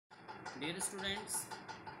Dear students,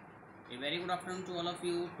 a very good afternoon to all of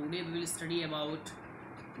you. Today we will study about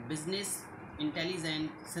business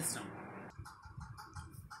intelligence system.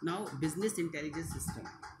 Now, business intelligence system.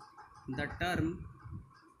 The term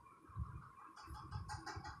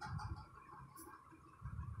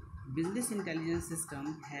business intelligence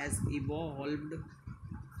system has evolved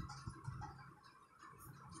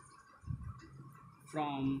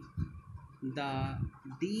from the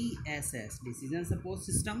DSS, decision support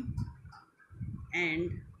system,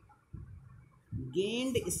 and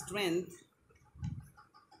gained strength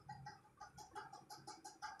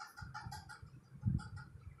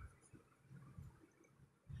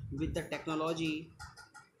with the technology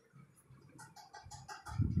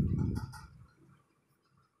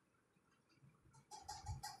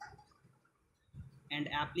and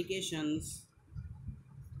applications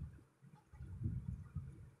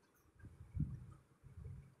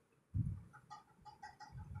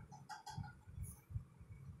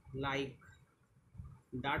like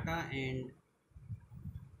data and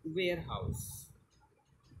warehouse.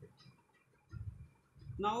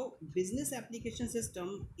 Now, business application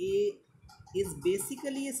system is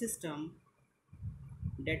basically a system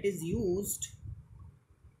that is used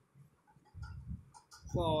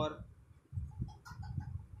for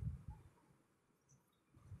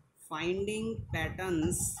finding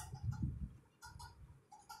patterns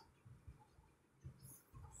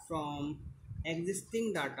from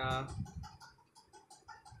existing data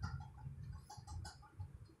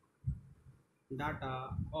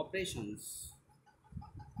operations.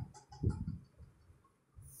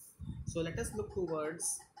 So let us look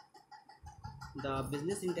towards the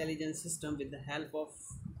business intelligence system with the help of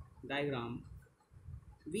diagram.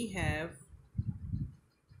 We have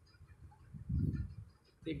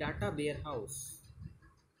a data warehouse.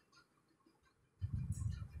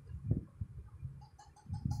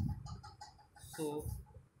 So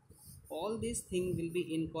all these things will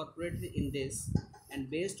be incorporated in this, and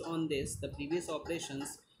based on this the previous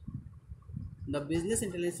operations, the business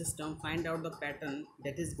intelligence system find out the pattern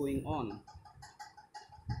that is going on.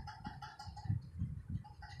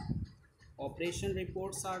 Operation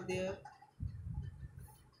reports are there,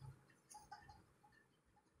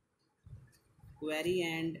 query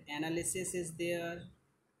and analysis is there,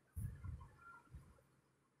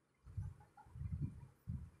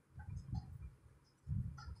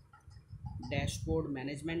 dashboard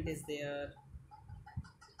management is there,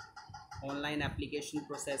 online application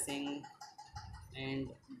processing, and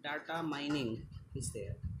data mining is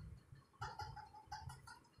there.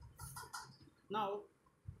 Now,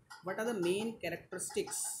 what are the main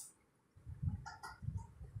characteristics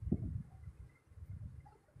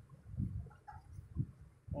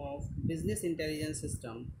of business intelligence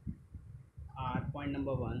system? Are point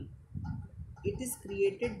number one, it is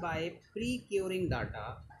created by pre-curing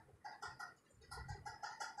data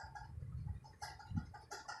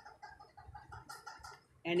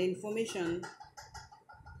and information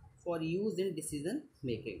for use in decision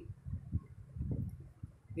making.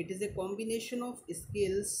 It is a combination of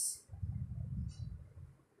skills,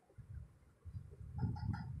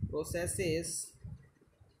 processes,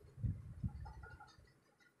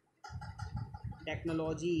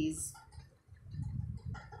 technologies,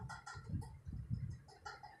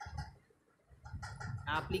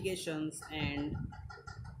 applications, and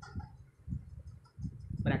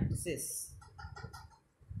practices.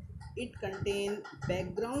 It contains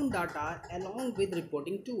background data along with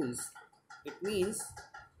reporting tools. It means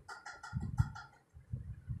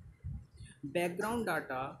background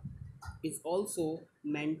data is also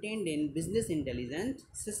maintained in business intelligence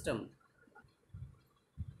system.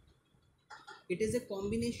 It is a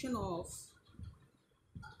combination of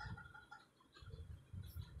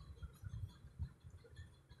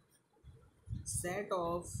set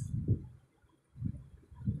of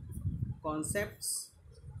concepts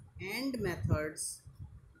and methods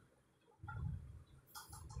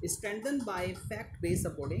strengthened by fact-based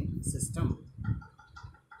supporting system.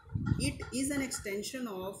 It is an extension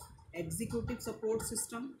of executive support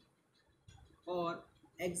system or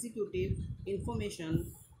executive information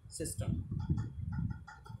system.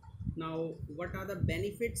 Now, what are the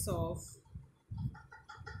benefits of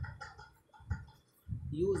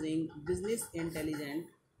using business intelligence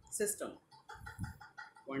system?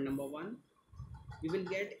 Point number one, we will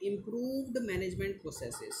get improved management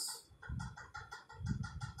processes.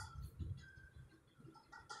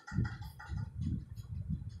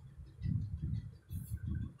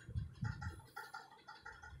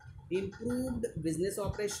 Improved business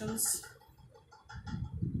operations,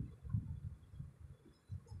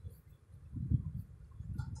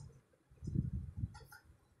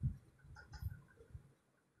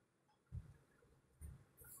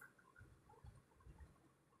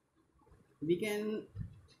 we can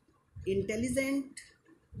intelligently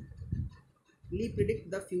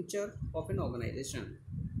predict the future of an organization.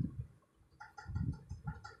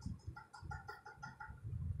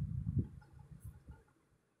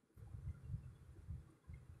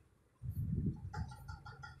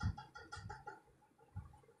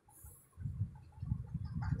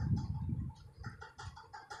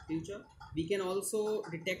 Future. We can also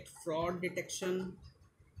detect fraud detection,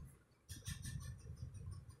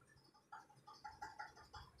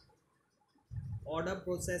 order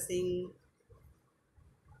processing,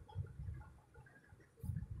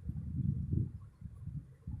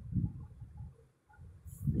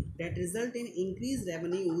 that result in increased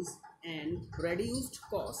revenues and reduced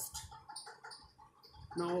cost.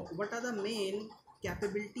 Now, what are the main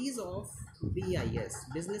capabilities of BIS,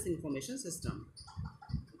 Business Information System?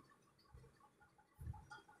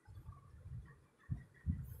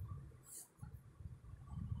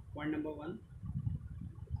 Point number one,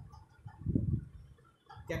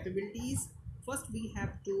 capabilities. First, we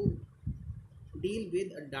have to deal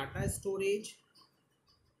with data storage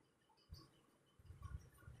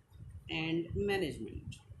and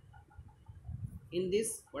management. In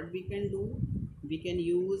this, what we can do, we can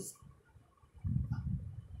use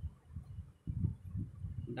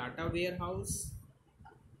data warehouse,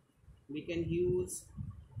 we can use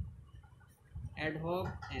ad hoc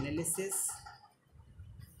analysis,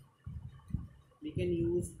 we can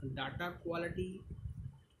use data quality,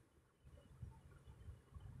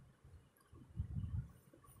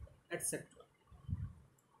 etc.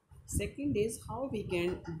 Second is how we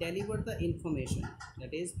can deliver the information,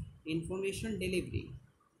 that is information delivery.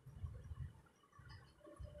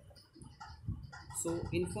 So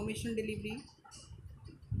information delivery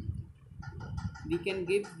we can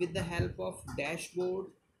give with the help of dashboard,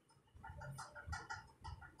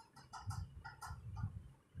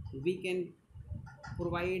 we can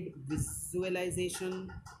provide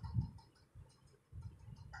visualization,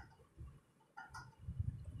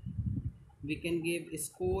 we can give a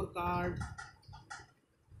scorecard,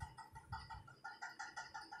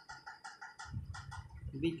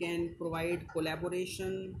 we can provide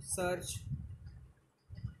collaboration search,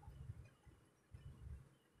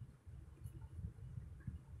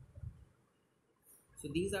 so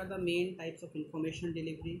these are the main types of information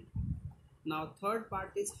delivery. Now third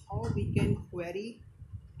part is how we can query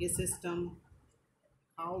a system,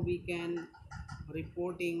 how we can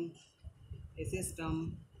reporting a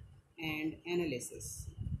system and analysis.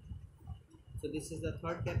 So this is the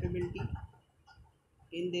third capability.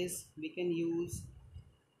 In this we can use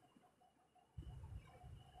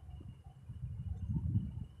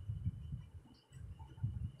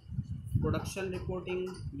production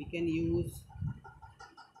reporting, we can use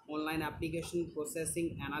online application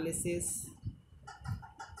processing analysis,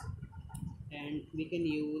 and we can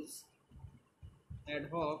use ad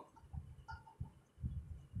hoc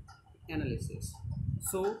analysis.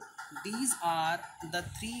 So these are the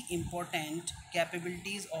three important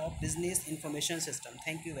capabilities of business information system.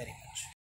 Thank you very much.